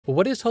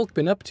What has Hulk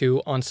been up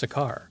to on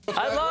Sakaar?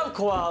 I love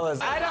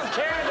koalas. I don't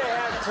care if they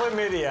have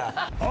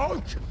chlamydia.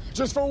 Hulk,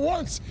 just for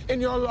once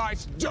in your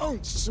life,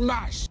 don't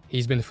smash.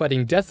 He's been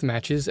fighting death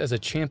matches as a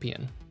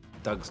champion.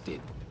 Doug's dead.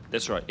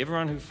 That's right,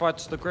 everyone who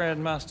fights the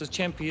Grandmaster's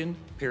champion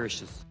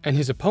perishes. And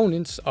his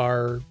opponents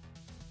are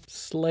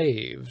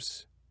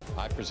slaves.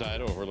 I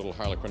preside over a little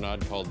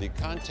harlequinade called the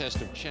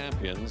Contest of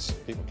Champions.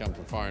 People come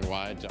from far and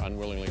wide to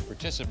unwillingly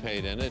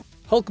participate in it.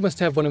 Hulk must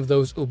have one of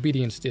those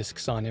obedience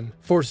discs on him,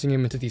 forcing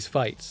him into these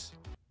fights.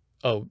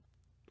 Oh,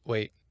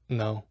 wait,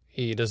 no,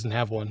 he doesn't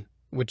have one,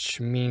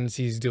 which means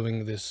he's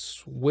doing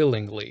this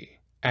willingly.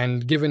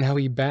 And given how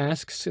he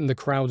basks in the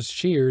crowd's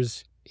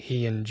cheers,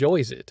 he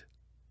enjoys it.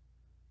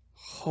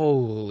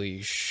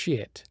 Holy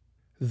shit.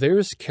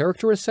 There's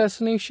character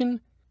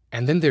assassination,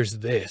 and then there's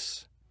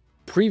this.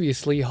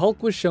 Previously,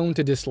 Hulk was shown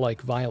to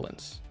dislike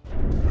violence.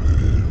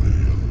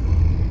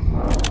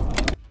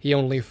 He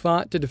only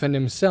fought to defend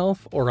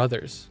himself or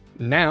others.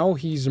 Now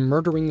he's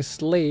murdering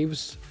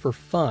slaves for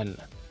fun.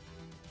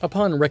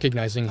 Upon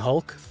recognizing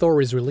Hulk,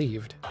 Thor is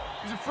relieved.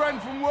 He's a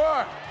friend from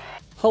work.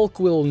 Hulk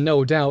will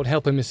no doubt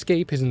help him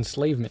escape his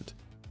enslavement.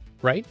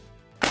 Right?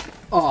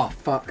 Oh,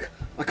 fuck.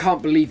 I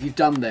can't believe you've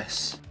done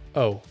this.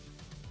 Oh.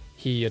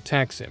 He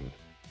attacks him.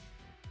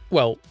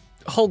 Well,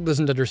 Hulk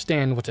doesn't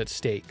understand what's at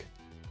stake.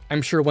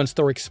 I'm sure once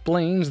Thor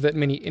explains that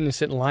many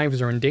innocent lives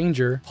are in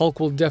danger, Hulk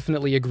will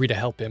definitely agree to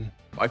help him.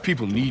 My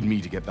people need me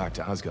to get back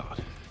to Asgard.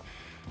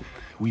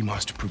 We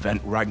must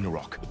prevent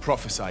Ragnarok, the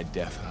prophesied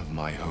death of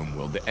my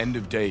homeworld, the end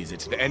of days.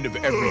 It's the end of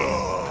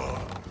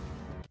everything.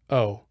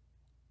 Oh.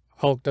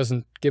 Hulk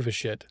doesn't give a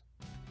shit.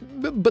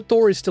 But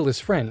Thor is still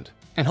his friend,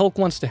 and Hulk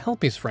wants to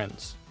help his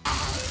friends.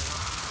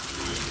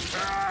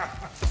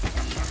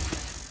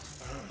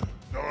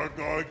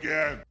 Go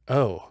again.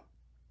 Oh.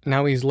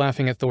 Now he's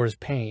laughing at Thor's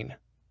pain.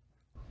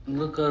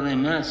 Look how they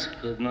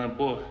massacred my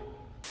boy.